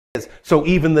So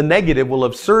even the negative will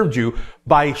have served you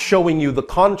by showing you the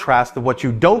contrast of what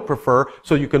you don't prefer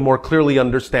so you can more clearly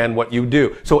understand what you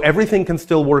do. So everything can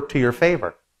still work to your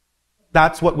favor.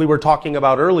 That's what we were talking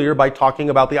about earlier by talking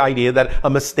about the idea that a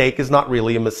mistake is not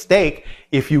really a mistake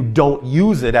if you don't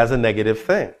use it as a negative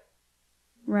thing.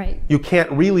 Right. You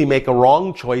can't really make a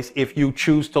wrong choice if you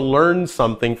choose to learn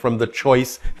something from the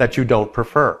choice that you don't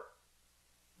prefer.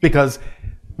 Because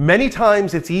many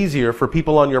times it's easier for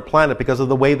people on your planet, because of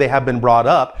the way they have been brought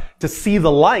up, to see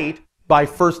the light by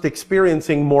first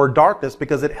experiencing more darkness,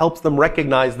 because it helps them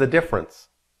recognize the difference.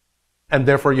 And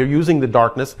therefore you're using the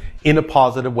darkness in a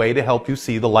positive way to help you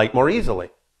see the light more easily.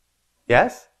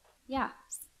 Yes? Yeah.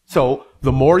 So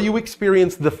the more you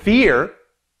experience the fear,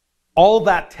 all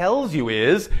that tells you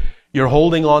is you're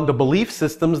holding on to belief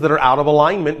systems that are out of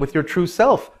alignment with your true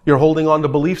self. You're holding on to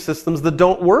belief systems that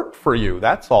don't work for you.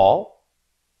 That's all.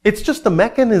 It's just a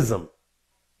mechanism.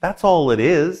 That's all it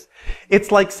is.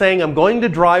 It's like saying, I'm going to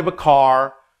drive a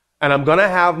car and I'm going to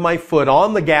have my foot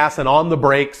on the gas and on the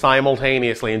brake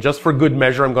simultaneously. And just for good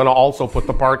measure, I'm going to also put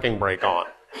the parking brake on.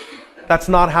 That's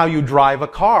not how you drive a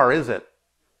car, is it?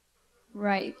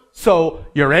 Right. So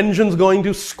your engine's going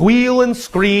to squeal and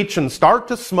screech and start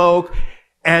to smoke,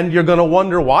 and you're going to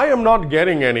wonder why I'm not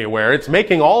getting anywhere. It's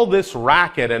making all this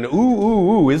racket and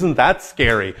ooh, isn't that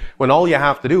scary? When all you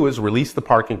have to do is release the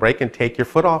parking brake and take your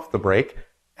foot off the brake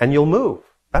and you'll move.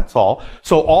 That's all.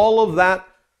 So all of that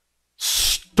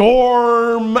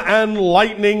storm and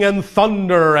lightning and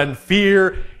thunder and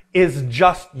fear is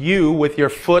just you with your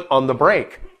foot on the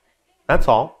brake. That's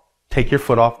all. Take your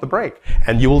foot off the brake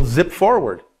and you will zip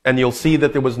forward and you'll see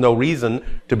that there was no reason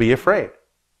to be afraid.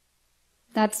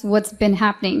 That's what's been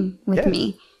happening with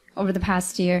me over the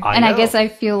past year. I guess I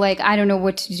feel like I don't know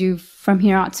what to do from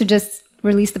here on. So just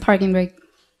release the parking brake.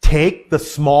 Take the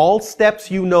small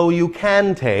steps you know you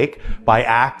can take by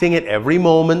acting at every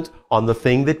moment on the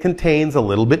thing that contains a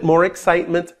little bit more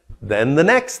excitement than the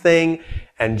next thing,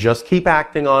 and just keep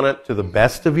acting on it to the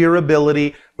best of your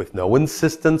ability with no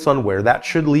insistence on where that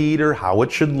should lead or how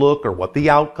it should look or what the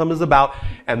outcome is about.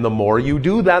 And the more you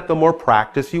do that, the more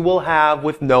practice you will have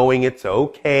with knowing it's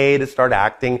okay to start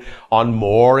acting on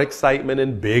more excitement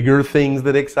and bigger things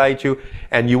that excite you.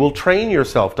 And you will train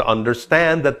yourself to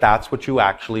understand that that's what you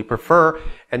actually prefer,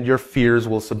 and your fears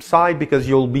will subside because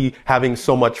you'll be having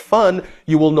so much fun,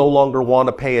 you will no longer want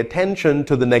to pay attention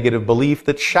to the negative belief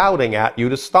that's shouting at you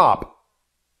to stop.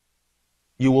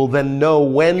 You will then know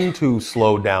when to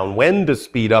slow down, when to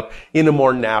speed up in a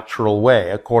more natural way,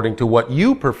 according to what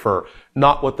you prefer,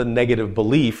 not what the negative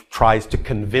belief tries to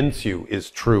convince you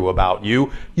is true about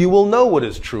you. You will know what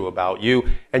is true about you,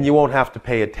 and you won't have to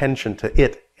pay attention to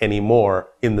it anymore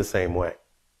in the same way.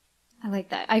 I like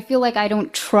that. I feel like I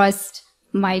don't trust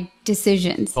my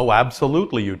decisions. Oh,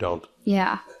 absolutely you don't.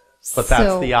 Yeah. But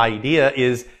that's the idea,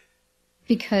 is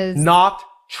because not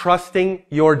trusting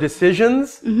your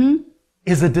decisions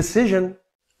is a decision.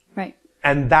 Right.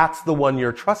 And that's the one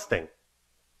you're trusting.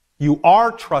 You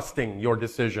are trusting your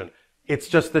decision. It's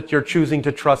just that you're choosing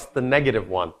to trust the negative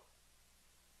one.